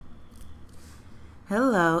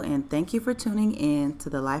Hello, and thank you for tuning in to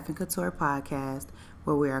the Life and Couture podcast,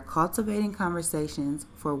 where we are cultivating conversations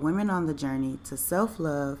for women on the journey to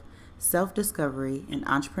self-love, self-discovery, and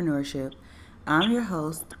entrepreneurship. I'm your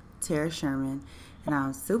host, Tara Sherman, and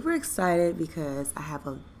I'm super excited because I have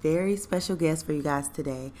a very special guest for you guys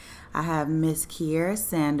today. I have Miss Kiera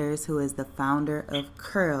Sanders, who is the founder of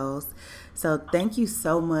Kyrl. So thank you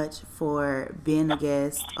so much for being a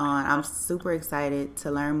guest on. I'm super excited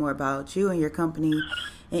to learn more about you and your company,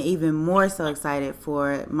 and even more so excited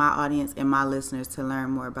for my audience and my listeners to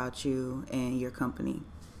learn more about you and your company.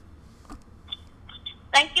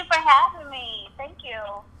 Thank you for having me. Thank you.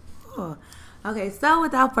 Cool. Okay, so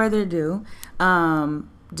without further ado,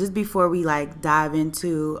 just before we dive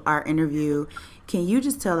into our interview, can you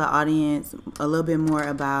just tell the audience a little bit more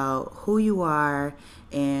about who you are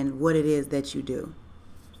and what it is that you do?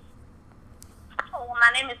 Well,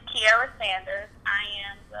 my name is Kiera Sanders. I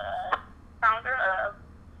am the founder of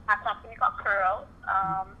my company called Kyrl.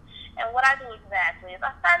 And what I do exactly is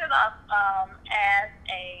I started off as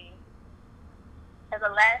a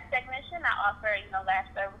lash technician. I offer lash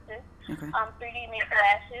services, Okay. 3D make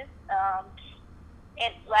lashes,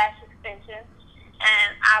 and lash extensions.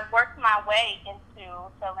 And I worked my way into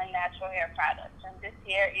selling natural hair products. And this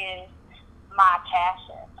here is my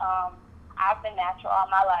passion. I've been natural all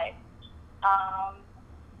my life.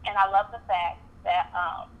 And I love the fact that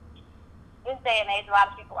this day and age, a lot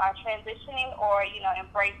of people are transitioning or,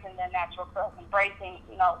 embracing their natural curls, embracing,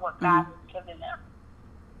 what God has given them.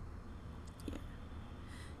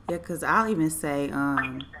 Yeah, because I'll even say,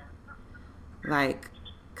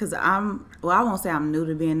 because I won't say I'm new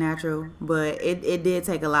to being natural, but it did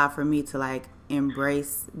take a lot for me to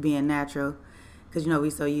embrace being natural. Because, we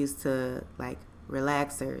so used to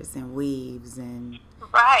relaxers and weaves and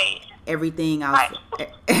Right. everything else,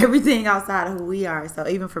 everything outside of who we are. So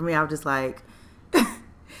even for me, I was just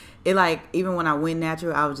even when I went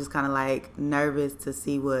natural, I was just kind of nervous to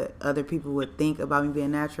see what other people would think about me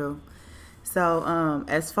being natural. So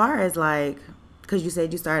as far as because you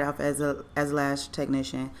said you started off as a lash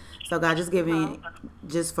technician, so God,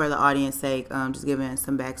 just for the audience sake, just giving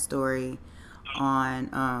some backstory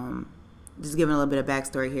on just giving a little bit of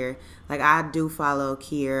backstory here. I do follow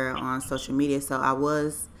Kiera on social media, so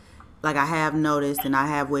I have noticed and I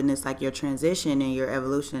have witnessed your transition and your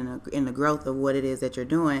evolution in the growth of what it is that you're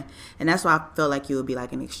doing, and that's why I felt like you would be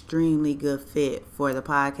an extremely good fit for the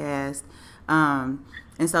podcast.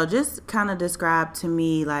 And so just kind of describe to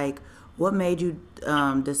me what made you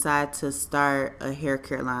decide to start a hair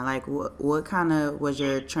care line. What kind of was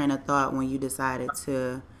your train of thought when you decided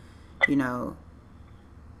to,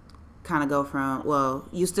 kind of go from, well,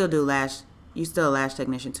 you still a lash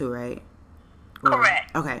technician too, right?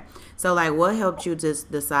 Correct. Okay. So what helped you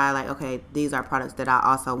just decide okay, these are products that I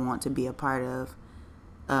also want to be a part of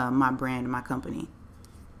my brand and my company?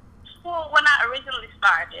 Well, when I originally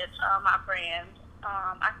started my brand,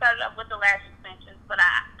 I started up with the lash extensions, but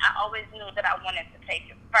I always knew that I wanted to take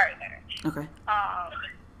it further. Okay.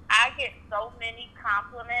 I get so many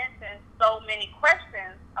compliments and so many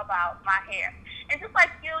questions about my hair. And just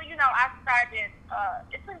like you, I started,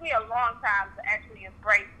 it took me a long time to actually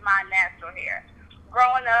embrace my natural hair.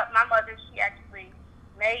 Growing up, my mother, she actually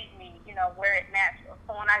made me, wear it natural.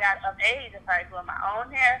 So when I got of age, I started doing my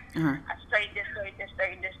own hair. I straightened it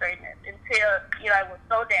until, it was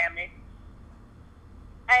so damaged.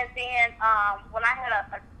 And then when I had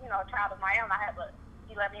a child of my own, I have a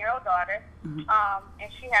 11-year-old daughter, and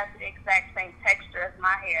she has the exact same texture as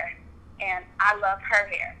my hair, and I love her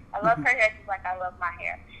hair. I love her hair just like I love my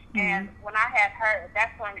hair. And when I had her,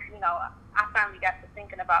 that's when I finally got to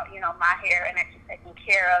thinking about my hair and actually taking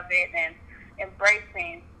care of it and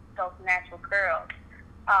embracing those natural curls.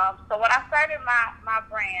 So when I started my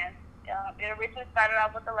brand, it originally started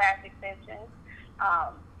out with the lash extensions,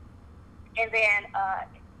 and then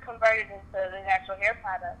converted into the natural hair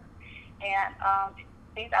products. And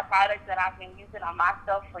these are products that I've been using on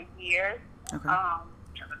myself for years. Okay.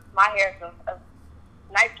 My hair is a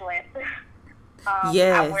nice length.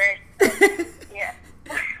 Yes. I wear it. Yeah.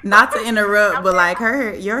 Not to interrupt, but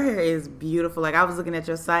your hair is beautiful. I was looking at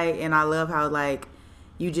your site, and I love how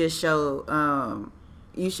you just show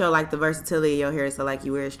the versatility of your hair. So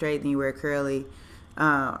you wear it straight, then you wear it curly.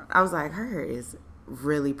 I was like, her hair is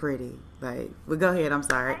really pretty. But go ahead. I'm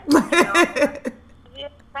sorry.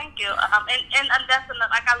 Yes, thank you. And that's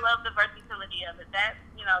enough. I love the versatility of it. That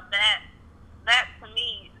to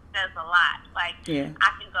me says a lot. Yeah. I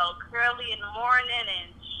can go curly in the morning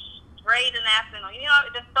and straight in the afternoon.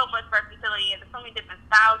 There's so much versatility and there's so many different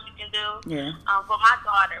styles you can do. Yeah. But my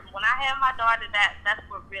daughter, when I had my daughter, that's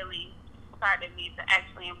what really started me to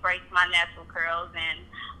actually embrace my natural curls. And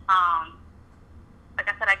like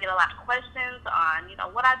I said, I get a lot of questions on,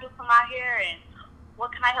 what I do for my hair and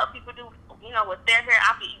what can I help people do, with their hair.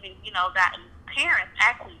 I've even, gotten parents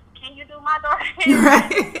asking, can you do my daughter's hair?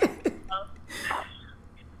 Right.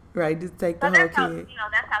 Right, just take the whole kid.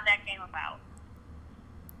 That's how that came about.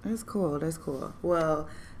 That's cool. That's cool. Well,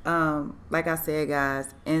 like I said,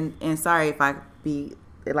 guys, and sorry if I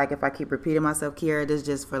keep repeating myself, Kiera, this is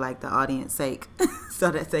just for like the audience sake, so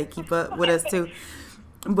that they keep up with us too.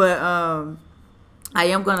 But I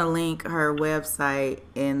am gonna link her website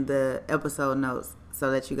in the episode notes so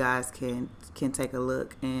that you guys can take a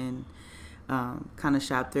look and kind of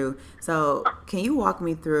shop through. So, can you walk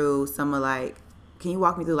me through the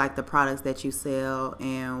products that you sell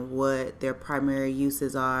and what their primary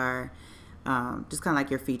uses are? Just kind of like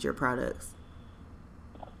your featured products.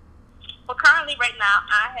 Well, currently, right now,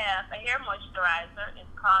 I have a hair moisturizer.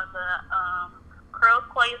 It's called the Kyrl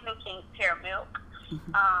Poison King Hair Milk,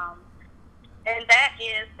 and that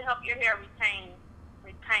is to help your hair retain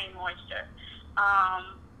moisture.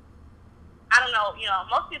 I don't know,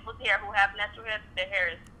 most people's hair who have natural hair, their hair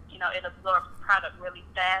is, it absorbs product really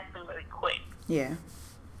fast and really quick. Yeah.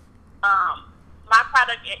 My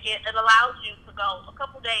product, it allows you to go a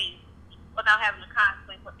couple days without having to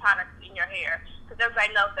constantly put products in your hair. Because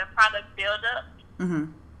everybody knows that product buildup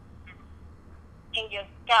in your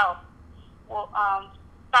scalp will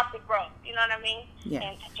stop the growth. You know what I mean? Yeah.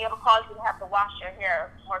 And it'll cause you to have to wash your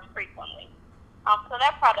hair more frequently. So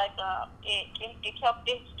that product, it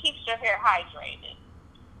keeps your hair hydrated.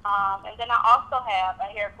 And then I also have a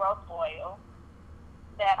hair growth oil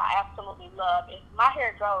that I absolutely love. My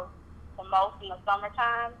hair grows the most in the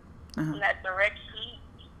summertime, and that direct heat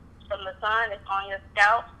from the sun is on your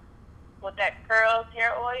scalp with that Kyrl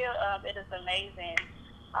hair oil. It is amazing.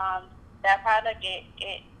 That product,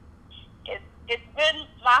 it's been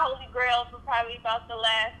my holy grail for probably about the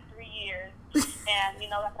last 3 years. And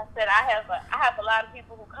like I said, I have a lot of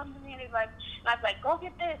people who come to me and I was like, go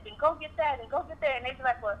get this and go get that and go get that, and they be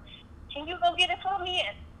like, well, can you go get it for me?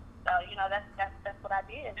 And so that's what I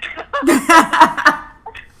did.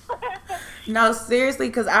 No, seriously,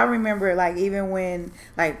 because I remember like even when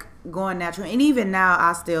like going natural, and even now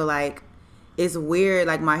I still like, it's weird.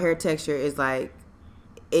 Like my hair texture is like,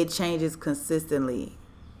 it changes consistently,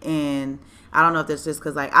 and I don't know if that's just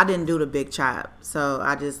because like I didn't do the big chop, so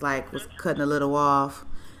I just like was cutting a little off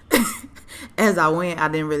as I went. I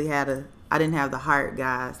didn't have the heart,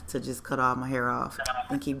 guys, to just cut all my hair off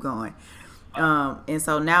and keep going. And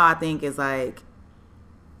so now I think it's like,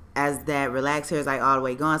 as that relaxed hair is like all the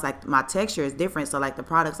way gone, it's like my texture is different. So like the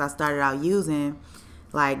products I started out using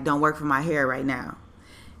like don't work for my hair right now.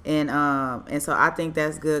 And so I think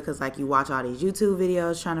that's good because like you watch all these YouTube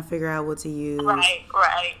videos trying to figure out what to use. Right.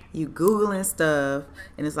 You Googling stuff,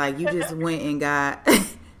 and it's like you just went and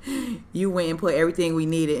put everything we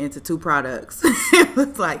needed into 2 products. It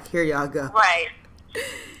was like, here y'all go. Right.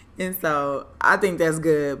 And so I think that's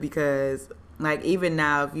good because like even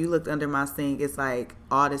now, if you looked under my sink, it's like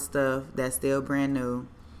all this stuff that's still brand new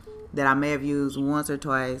that I may have used once or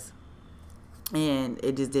twice, and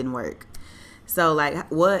it just didn't work. So, like,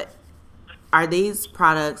 what are these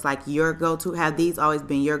products like your go-to? Have these always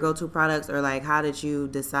been your go-to products, or like, how did you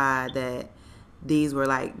decide that these were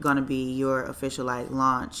like gonna be your official like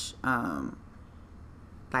launch,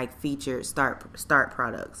 like featured start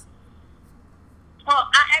products? Well,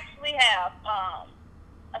 I actually have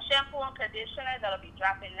a shampoo and conditioner that'll be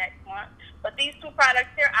dropping next month. But these 2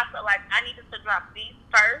 products here, I feel like I needed to drop these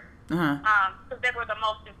first because they were the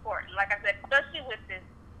most important. Like I said, especially with this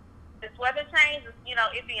weather change, it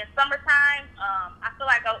being summertime, I feel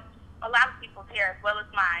like a lot of people's hair, as well as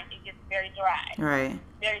mine, it gets very dry. Right.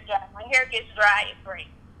 Very dry. When hair gets dry, it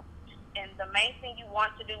breaks. And the main thing you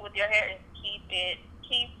want to do with your hair is keep it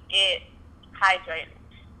hydrated.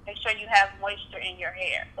 Make sure you have moisture in your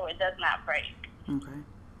hair so it does not break. Okay.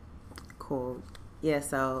 Cool. Yeah,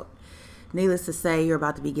 so needless to say, you're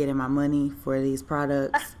about to be getting my money for these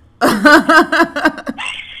products.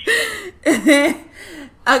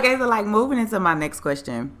 Okay, so like moving into my next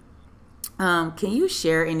question, can you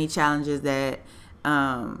share any challenges that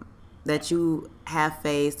you have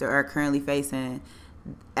faced or are currently facing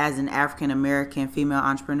as an African American female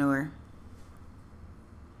entrepreneur?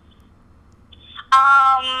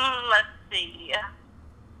 Let's see.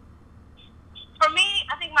 For me,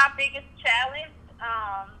 I think my biggest challenge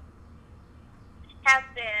has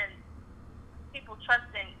been people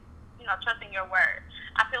trusting your word.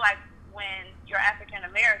 I feel like when you're African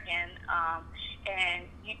American and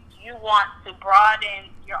you want to broaden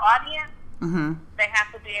your audience, they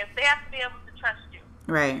have to be able to trust you.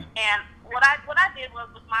 Right. And what I did was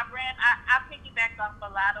with my brand, I piggybacked off a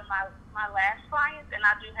lot of my lash clients, and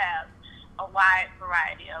I do have a wide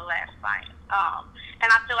variety of lash clients. And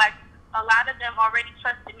I feel like a lot of them already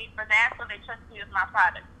trusted me for that, so they trust me with my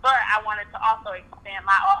product. But I wanted to also expand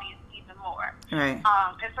my audience even more. Right.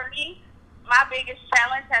 And for me, my biggest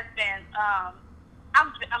challenge has been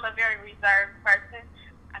I'm a very reserved person.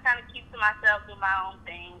 I kind of keep to myself, do my own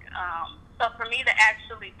thing. So for me to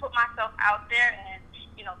actually put myself out there and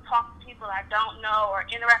talk to people I don't know or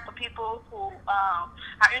interact with people who are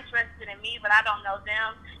interested in me but I don't know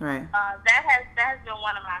them, right? That has been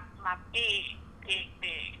one of my big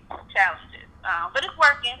challenges. But it's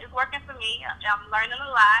working. It's working for me. I'm learning a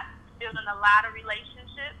lot, building a lot of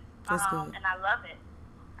relationships, and I love it.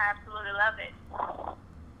 I absolutely love it.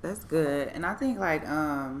 That's good. And I think like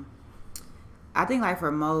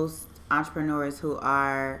for most entrepreneurs who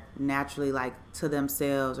are naturally like to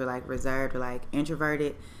themselves or like reserved or like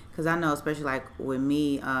introverted, because I know especially like with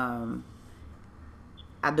me, I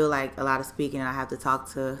do like a lot of speaking and I have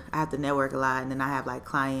to network a lot, and then I have like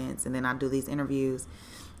clients and then I do these interviews.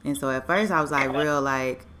 And so at first I was like real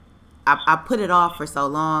like I put it off for so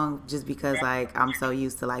long just because like I'm so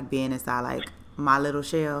used to like being inside like my little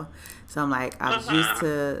shell. So I'm like I was used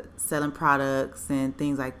to selling products and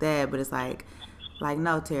things like that, but it's like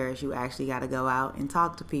no, Terrace, you actually got to go out and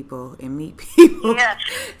talk to people and meet people. Yeah,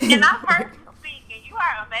 and I've heard you speak, and you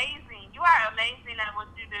are amazing. You are amazing at what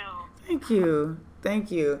you do.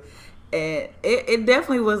 Thank you. And it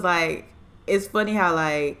definitely was like, it's funny how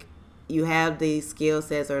like you have these skill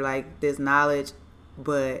sets or like this knowledge,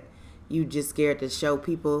 but you just scared to show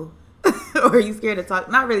people or you scared to talk.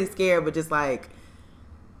 Not really scared, but just like,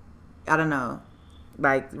 I don't know,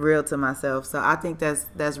 like real to myself. So I think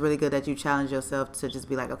that's really good that you challenge yourself to just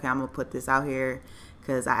be like, okay, I'm gonna put this out here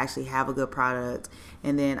because I actually have a good product.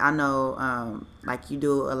 And then I know like you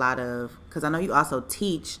do a lot of, because I know you also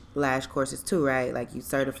teach lash courses too, right? Like you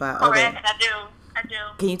certify. Correct. I do.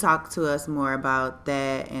 Can you talk to us more about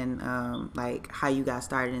that and like how you got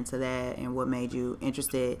started into that and what made you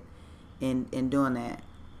interested in doing that?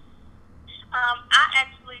 I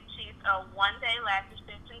actually teach a one-day lash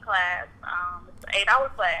extension class. It's an 8-hour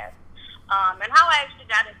class. And how I actually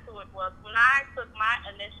got into it was when I took my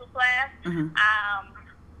initial class,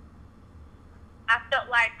 I felt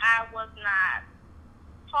like I was not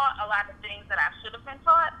taught a lot of things that I should have been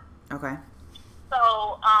taught. Okay.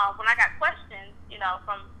 So when I got questions,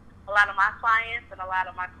 from a lot of my clients and a lot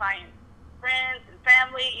of my clients' friends and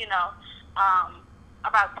family,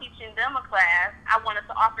 about teaching them a class, I wanted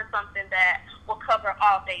to offer something that will cover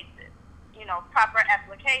all bases. Proper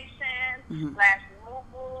application, lash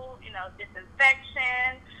removal,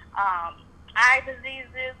 disinfection, eye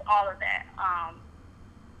diseases, all of that.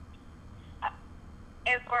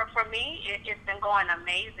 And for me, it's been going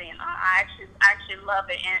amazing. I actually love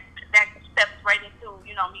it, and that steps right into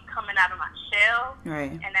me coming out of my shell,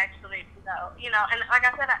 right? And actually, and like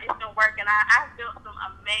I said, it's been working. I've built some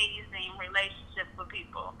amazing relationships with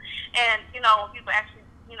people, and when people actually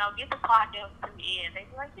get to talking to me, and they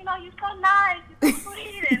be like, you're so nice, you're so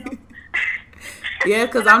sweet, and yeah,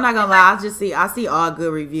 because I'm not gonna lie, I see all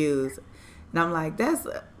good reviews, and I'm like,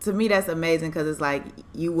 to me that's amazing because it's like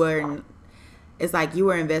you were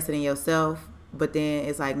invested in yourself, but then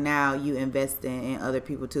it's like now you investing in other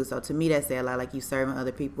people too. So to me that said a lot, like you serving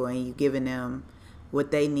other people and you giving them what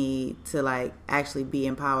they need to like actually be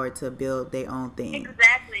empowered to build their own thing.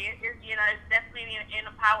 Exactly. It's definitely an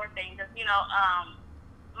empowered thing because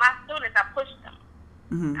my students, I push them.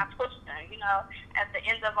 I push them. At the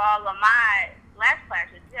end of all of my lash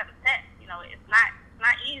classes, you have a test. It's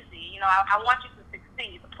not easy. I want you to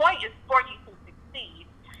succeed. The point is for you to succeed.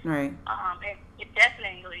 Right. And it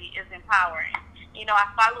definitely is empowering. I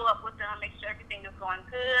follow up with them, make sure everything is going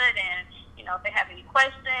good, and if they have any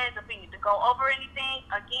questions, if we need to go over anything,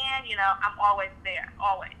 again, I'm always there,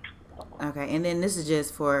 always. Okay, and then this is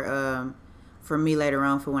just for me later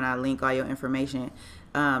on for when I link all your information.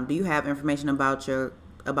 Do you have information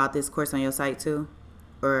about this course on your site too,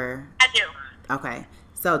 or? I do. Okay,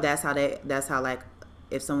 so that's how like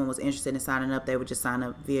if someone was interested in signing up, they would just sign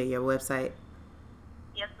up via your website.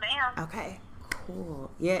 Yes, ma'am. Okay,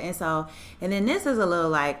 cool. Yeah, and then this is a little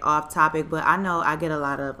like off topic, but I know I get a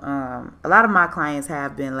lot of my clients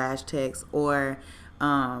have been lash techs or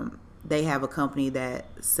they have a company that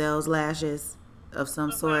sells lashes of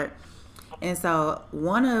some sort. And so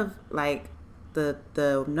one of like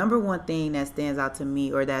the number one thing that stands out to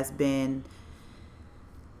me or that's been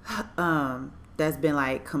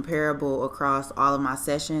like comparable across all of my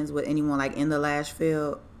sessions with anyone like in the lash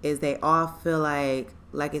field is they all feel like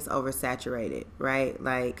it's oversaturated, right?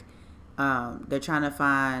 Like they're trying to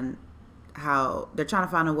find how they're trying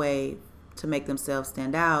to find a way to make themselves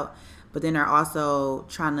stand out, but then they're also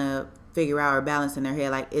trying to figure out or balance in their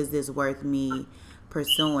head, like, is this worth me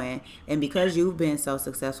pursuing? And because you've been so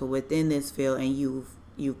successful within this field, and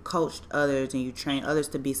you've coached others and you train others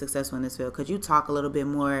to be successful in this field, could you talk a little bit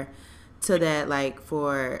more to that, like,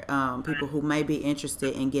 for people who may be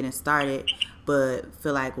interested in getting started but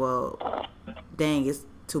feel like, well, dang, it's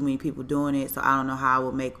too many people doing it, so I don't know how I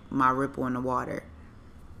will make my ripple in the water?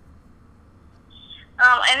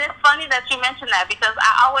 And it's funny that you mentioned that, because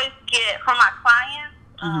I always get from my clients,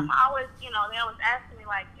 I always, they always ask me,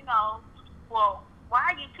 like, well,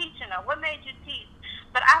 why are you teaching her? What made you teach?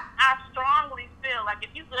 But I strongly feel like if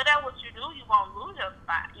you're good at what you do, you won't lose your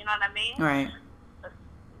spot. You know what I mean? Right.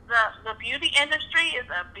 The beauty industry is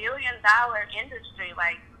a $1 billion industry.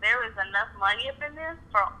 Like, there is enough money up in this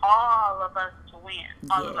for all of us to win.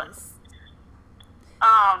 All of us.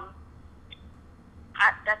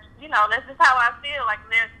 That's just how I feel. Like,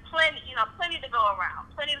 there's plenty to go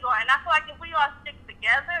around, and I feel like if we all stick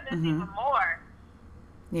together, there's even more.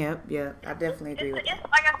 Yep, I definitely agree with that.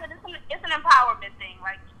 Like I said, it's an empowerment thing.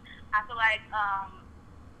 Like, I feel like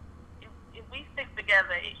if we stick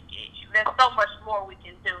together, there's so much more we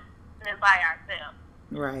can do than by ourselves.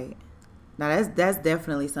 Right. Now that's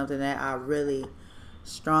definitely something that I really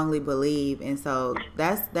strongly believe, and so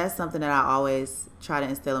that's something that I always try to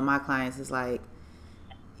instill in my clients. Is like,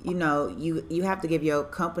 you have to give your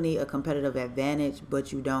company a competitive advantage,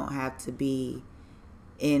 but you don't have to be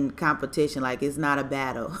in competition. Like, it's not a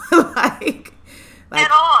battle. like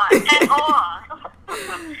at all.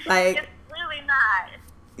 Like, it's really not.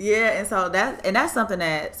 Yeah, and so that's something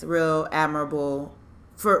that's real admirable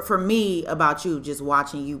for me about you, just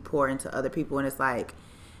watching you pour into other people. And it's like,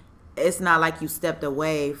 it's not like you stepped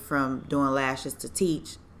away from doing lashes to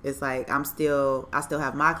teach. It's like I still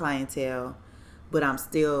have my clientele, but I'm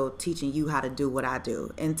still teaching you how to do what I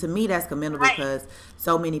do. And to me, that's commendable, because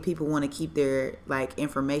so many people want to keep their, like,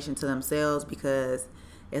 information to themselves, because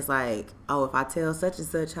it's like, oh, if I tell such and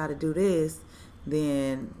such how to do this,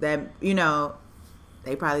 then that,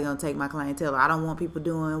 they probably gonna take my clientele. I don't want people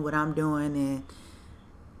doing what I'm doing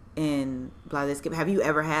and blah, blah, skip. Have you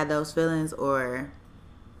ever had those feelings, or?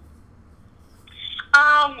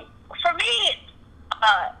 For me,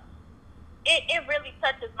 it really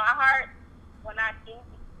touches my heart when I do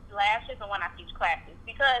lashes and when I teach classes,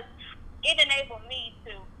 because it enabled me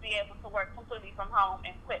to be able to work completely from home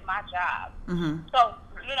and quit my job. So,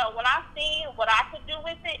 when I seen what I could do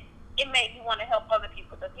with it, it made me want to help other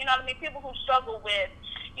people. You know what I mean? People who struggle with,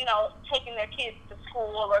 taking their kids to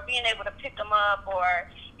school, or being able to pick them up, or,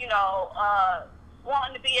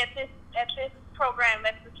 wanting to be at this program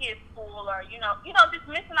at the kids' school, or, just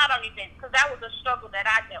missing out on events, because that was a struggle that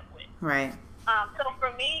I dealt with. Right. So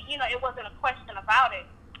for me, it wasn't a question about it,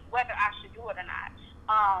 whether I should do it or not.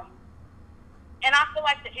 And I feel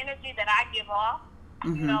like the energy that I give off,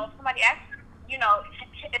 somebody asks,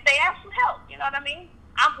 if they ask for help, you know what I mean?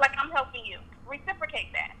 I'm helping you.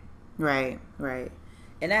 Reciprocate that. Right.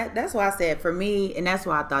 And that's why I said, for me, and that's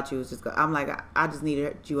why I thought you was just, I'm like, I just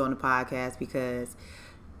needed you on the podcast, because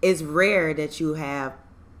it's rare that you have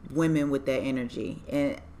women with that energy.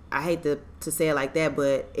 And I hate to say it like that,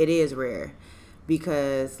 but it is rare,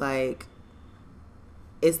 because, like,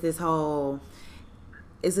 it's this whole,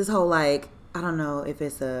 like, I don't know if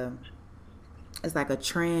it's like a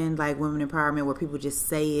trend, like women empowerment, where people just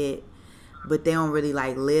say it, but they don't really,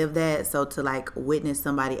 like, live that. So to, like, witness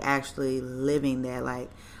somebody actually living that, like,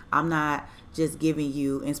 I'm not just giving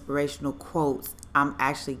you inspirational quotes, I'm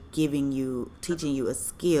actually teaching you a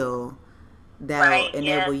skill that will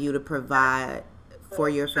enable you to provide for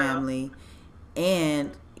your family,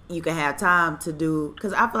 and you can have time to do,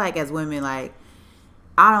 because I feel like as women, like,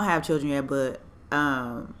 I don't have children yet, but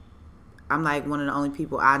I'm like one of the only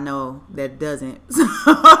people I know that doesn't.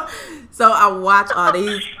 So I watch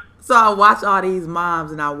all these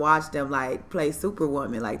moms, and I watch them, like, play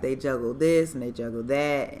superwoman. Like, they juggle this and they juggle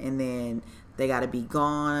that, and then they got to be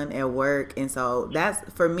gone at work. And so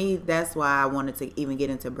for me, that's why I wanted to even get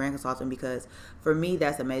into brand consulting, because for me,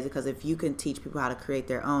 that's amazing. Because if you can teach people how to create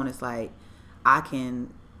their own, it's like, I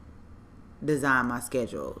can design my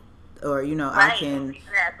schedule, or, I can,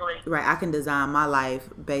 I can design my life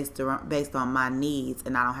based on my needs,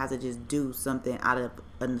 and I don't have to just do something out of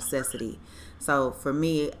a necessity. So for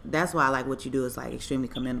me, that's why I like what you do. Is, like, extremely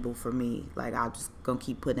commendable for me. Like, I'm just gonna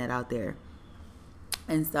keep putting that out there.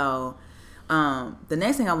 And so the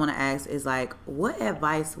next thing I want to ask is, like, what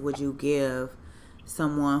advice would you give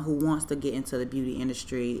someone who wants to get into the beauty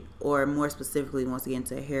industry, or more specifically wants to get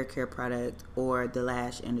into a hair care product or the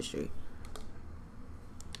lash industry?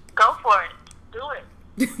 Go for it. Do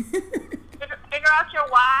it. out your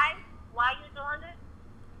why you're doing it,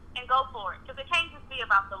 and go for it. Because it can't just be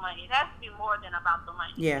about the money. It has to be more than about the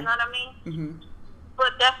money. Yeah. You know what I mean? Mm-hmm.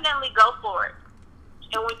 But definitely go for it.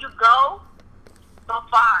 And when you go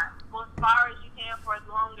far. Go as far as you can for as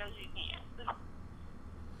long as you can.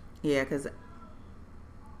 Yeah, because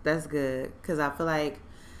that's good. Because I feel like,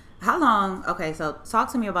 how long, okay, so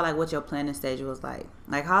talk to me about, like, what your planning stage was like.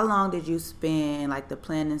 Like, how long did you spend, like, the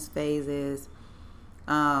planning phases?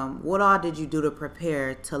 What all did you do to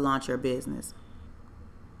prepare to launch your business?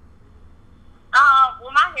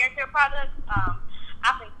 Well, my hair care products,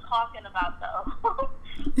 I've been talking about those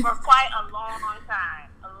for quite a long time.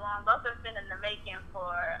 Those have been in the making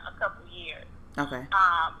for a couple years. Okay.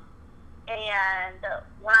 And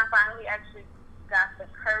when I finally actually got the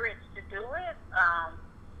courage to do it,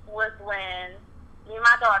 was when me and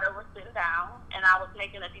my daughter were sitting down, and I was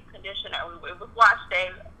making a deep conditioner. It was wash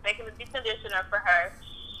day, making a deep conditioner for her,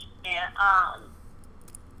 and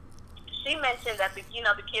she mentioned that the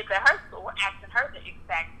kids at her school were asking her the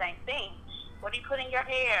exact same thing. What do you put in your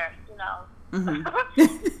hair? Mm-hmm.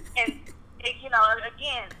 And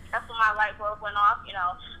again, that's when my light bulb went off.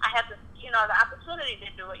 I had the opportunity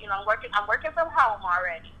to do it. I'm working from home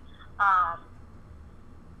already.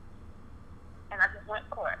 And I just went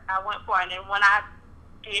for it. And then when I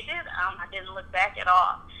did it, I didn't look back at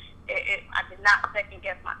all. I did not second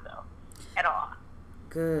guess myself at all.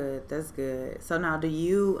 Good. That's good. So now, do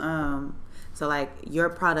you, so like your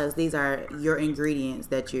products, these are your ingredients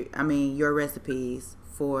your recipes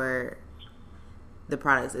for the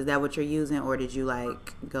products. Is that what you're using, or did you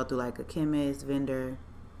like go through like a chemist, vendor?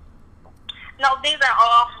 No, these are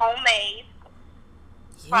all homemade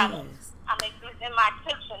products. Yes. I make these in my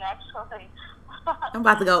kitchen, actually. I'm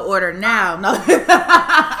about to go order now. No.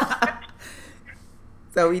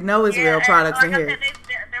 So we know it's real products in here. Like I said,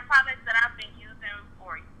 they're products that I've been using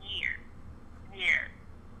for years.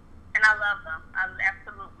 And I love them. I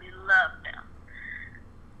absolutely love them.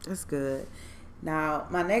 That's good. Now,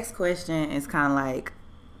 my next question is kind of like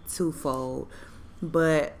twofold,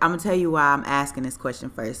 but I'm going to tell you why I'm asking this question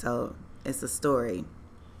first. So it's a story.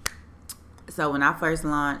 So when I first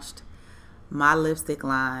launched my lipstick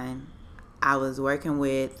line, I was working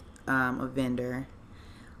with a vendor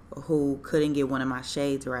who couldn't get one of my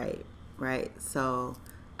shades right? So,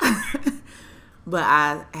 but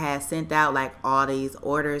I had sent out like all these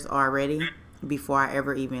orders already before I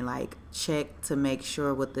ever even like checked to make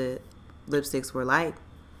sure what the lipsticks were like.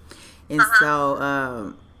 And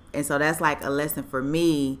so that's like a lesson for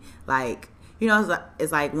me. Like,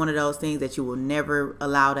 it's like one of those things that you will never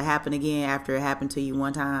allow to happen again after it happened to you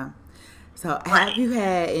one time. So have you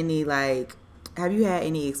had any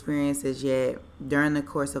experiences yet during the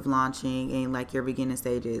course of launching and like your beginning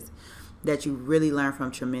stages that you really learned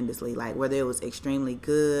from tremendously? Like whether it was extremely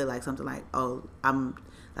good, like something like, oh, I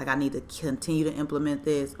need to continue to implement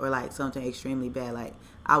this, or like something extremely bad, like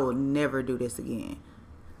I will never do this again.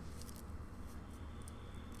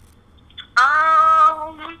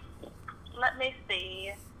 Let me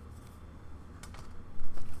see.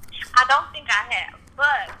 I don't think I have,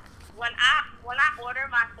 but when I order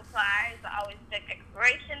my supplies, I always check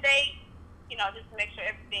expiration date, just to make sure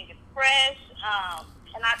everything is fresh.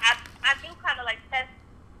 And I do kind of like test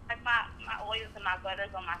like my oils and my butters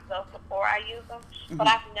on myself before I use them, but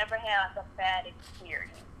I've never had like a bad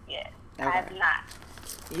experience yet. Okay. I have not.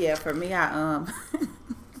 Yeah, for me,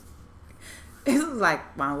 this was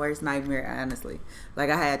like my worst nightmare, honestly. Like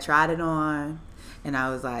I had tried it on, and I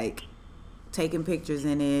was like taking pictures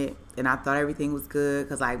in it, and I thought everything was good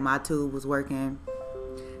because like my tube was working.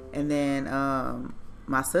 And then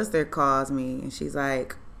my sister calls me, and she's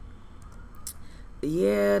like,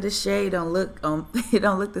 "Yeah, the shade don't look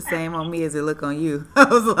the same on me as it look on you." I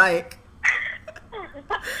was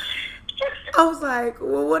like,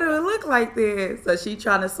 well, what do it look like then? So she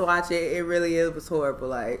trying to swatch it. It really was horrible.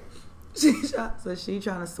 Like she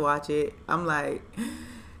trying to swatch it. I'm like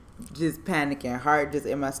just panicking, heart just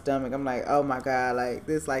in my stomach. I'm like, oh my God, like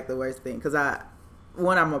this like the worst thing. Cause I'm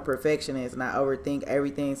a perfectionist and I overthink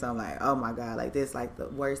everything. So I'm like, oh my God, like this like the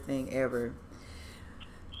worst thing ever.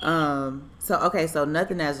 So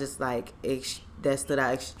nothing that's just like that stood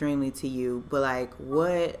out extremely to you, but like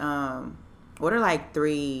what are like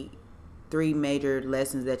three major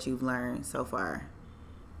lessons that you've learned so far?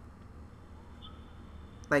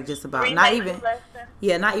 Like just about not even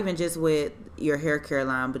just with your hair care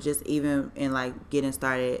line, but just even in like getting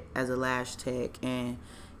started as a lash tech and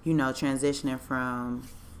transitioning from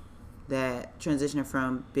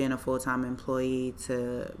being a full-time employee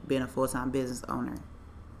to being a full-time business owner.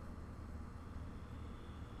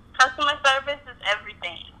 Customer service is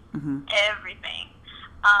everything. Mm-hmm. Everything.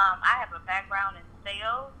 I have a background in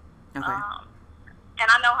sales. Okay. And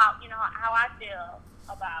I know how I feel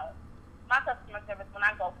about my customer service when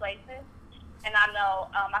I go places. And I know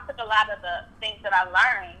I took a lot of the things that I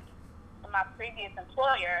learned from my previous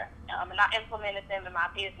employer, and I implemented them in my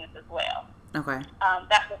business as well. Okay.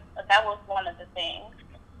 That was one of the things.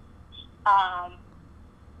 I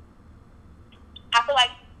feel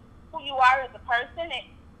like who you are as a person,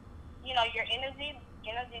 your energy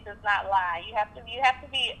does not lie. You have to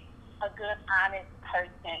be a good, honest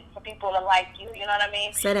person for people to like you. You know what I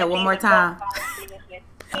mean? Say that one more time. Good,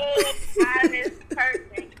 honest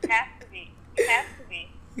person. You have to be. You have to be.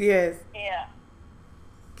 Yes. Yeah.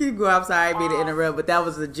 Keep going. I'm sorry I mean to interrupt, but that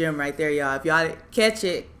was a gem right there, y'all. If y'all didn't catch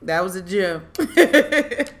it, that was a gem. And you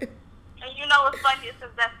know what's funny is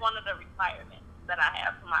that's one of the requirements that I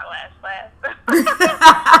have for my last class.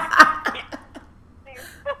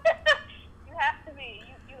 You have to be.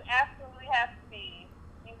 You absolutely have to be.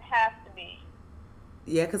 You have to be.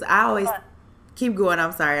 Yeah, because I always keep going.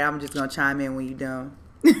 I'm sorry. I'm just gonna chime in when you're done.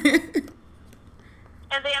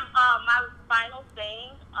 And then my final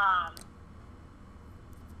thing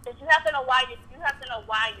is you have to know why you're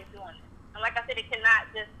doing it. And like I said, it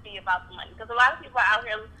cannot just be about the money, because a lot of people are out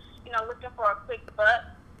here, looking for a quick buck.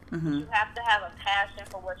 Mm-hmm. You have to have a passion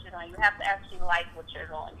for what you're doing. You have to actually like what you're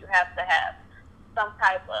doing. You have to have some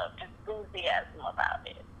type of enthusiasm about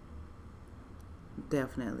it.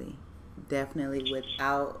 Definitely,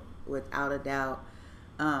 without a doubt.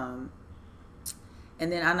 And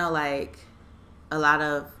then I know, like, a lot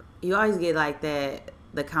of, you always get like the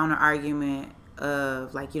counter argument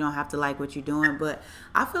of like, you don't have to like what you're doing, but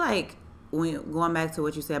I feel like when going back to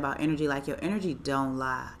what you said about energy, like your energy don't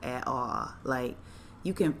lie at all. Like,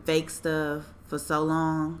 you can fake stuff for so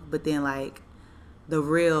long, but then like the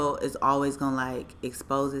real is always gonna like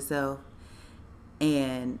expose itself.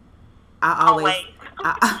 And I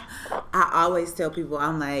always tell people,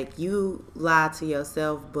 I'm like, you lie to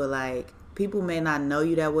yourself, but like people may not know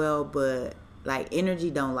you that well, but like energy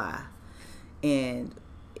don't lie. And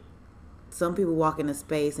some people walk into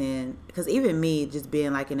space, and because even me just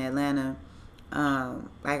being like in Atlanta,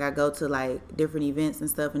 like I go to like different events and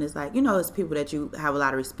stuff, and it's like, it's people that you have a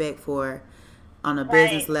lot of respect for on a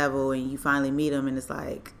business level, and you finally meet them, and it's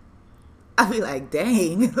like, I be like,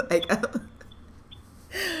 dang,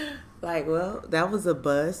 like, well, that was a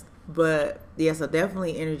bust. But yeah, so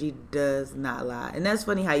definitely energy does not lie. And that's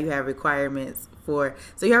funny how you have requirements for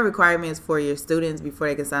your students before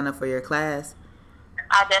they can sign up for your class.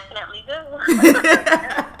 I definitely do.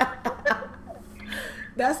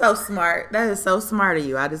 That's so smart. That is so smart of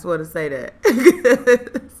you. I just want to say that.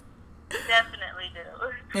 Definitely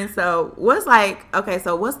do. And so what's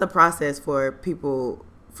the process for people,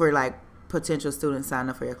 for like potential students signing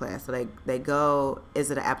up for your class? So they go,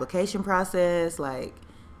 is it an application process? Like,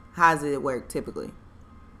 how does it work typically?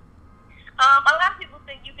 A lot of people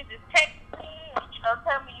think you can just text me or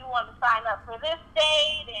tell me you want to sign up for this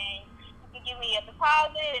date, and you can give me a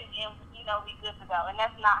deposit, and we good to go. And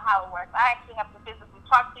that's not how it works. I actually have to physically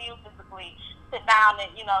talk to you, physically sit down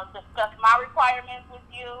and, discuss my requirements with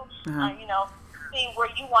you, see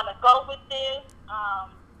where you want to go with this,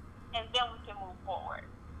 and then we can move forward.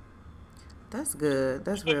 That's good.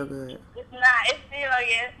 That's real good. It's not an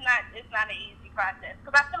easy process,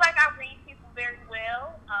 because I feel like I read people very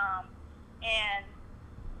well, and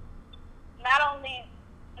not only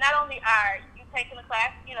are you taking a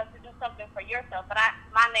class, to do something for yourself, but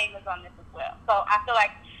my name is on this as well. So I feel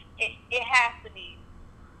like it has to be,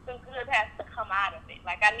 some good has to come out of it.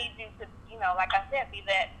 Like, I need you to, like I said, be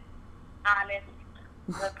that honest,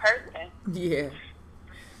 good person. Yeah.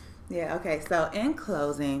 Yeah. Okay. So in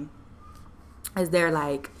closing, is there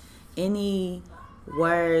like any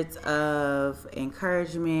words of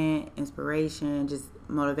encouragement, inspiration, just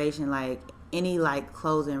motivation, like any like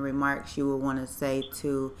closing remarks you would want to say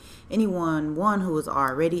to anyone, one who is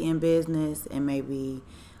already in business and maybe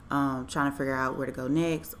trying to figure out where to go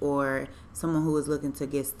next, or someone who is looking to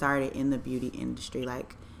get started in the beauty industry?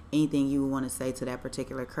 Like, anything you would want to say to that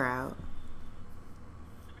particular crowd?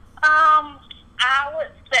 I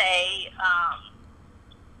would say,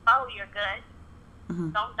 you're good.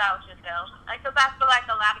 Mm-hmm. Don't doubt yourself. Because I feel like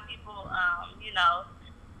a lot of people,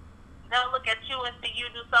 they'll look at you and see you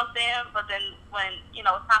do something, but then when,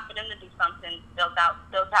 it's time for them to do something, they'll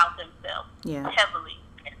doubt themselves heavily.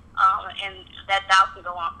 And that doubt can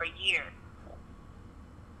go on for years.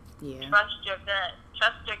 Yeah. Trust your gut.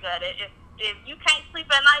 If you can't sleep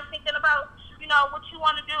at night thinking about, what you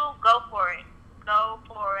want to do, go for it.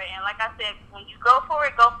 And like I said, when you go for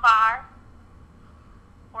it, go far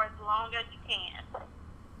for as long as you can.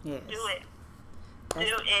 Yes. Do it.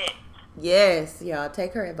 Do it. Yes, y'all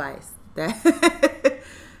take her advice. That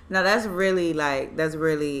no, that's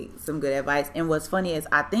really some good advice. And what's funny is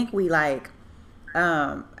I think we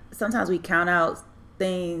sometimes we count out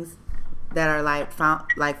things that are like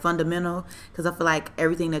fundamental, because I feel like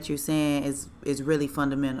everything that you're saying is really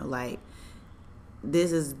fundamental. Like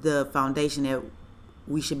this is the foundation that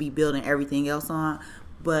we should be building everything else on.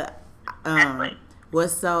 But Exactly.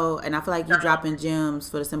 what's so, and I feel like you dropping gems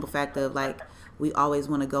for the simple fact of like we always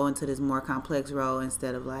want to go into this more complex role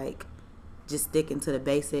instead of like just sticking to the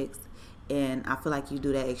basics. And I feel like you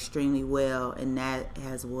do that extremely well, and that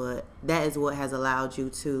is what has allowed you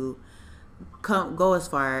to go as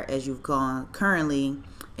far as you've gone currently.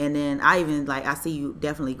 And then I see you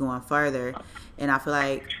definitely going further. And I feel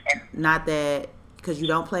like, not that, because you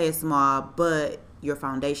don't play it small, but your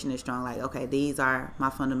foundation is strong. Like, okay, these are my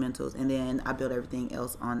fundamentals, and then I build everything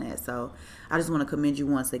else on that. So I just want to commend you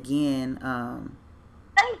once again,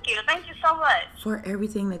 Thank you so much. for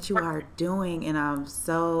everything that you are doing. And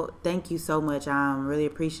thank you so much. I'm really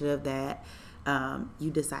appreciative that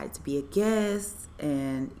you decided to be a guest,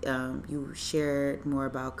 and you shared more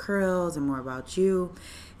about Kyrl and more about you.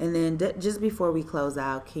 And then just before we close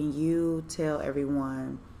out, can you tell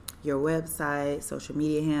everyone your website, social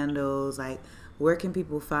media handles, like where can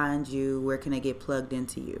people find you? Where can they get plugged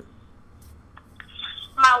into you?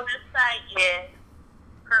 My website is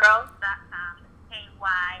kyrls.com.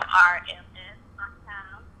 KYRMS.com.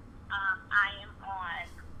 I am on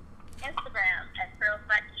Instagram at Kyrls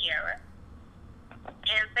by Kiera,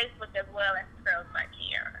 and Facebook as well as Kyrls by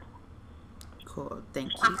Kiera. Cool. Thank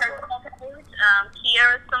My you. personal page,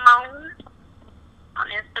 Kiera Simone on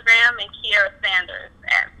Instagram, and Kiera Sanders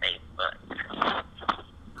at Facebook.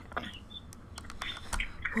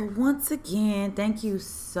 Well, once again, thank you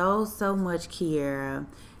so much, Kiera. And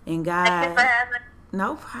Thank you for guys, having me.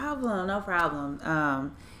 no problem, no problem.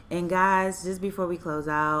 And guys, just before we close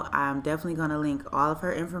out, I'm definitely gonna link all of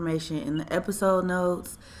her information in the episode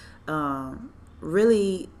notes.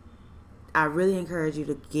 Really, I really encourage you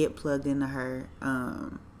to get plugged into her.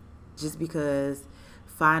 Just because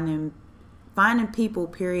finding people,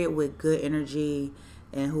 period, with good energy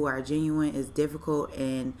and who are genuine is difficult,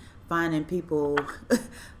 and finding people,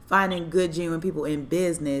 finding good genuine people in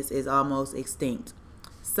business is almost extinct.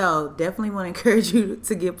 So definitely want to encourage you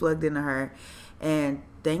to get plugged into her. And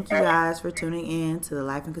thank you guys for tuning in to the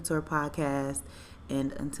Life and Couture podcast.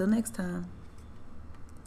 And until next time.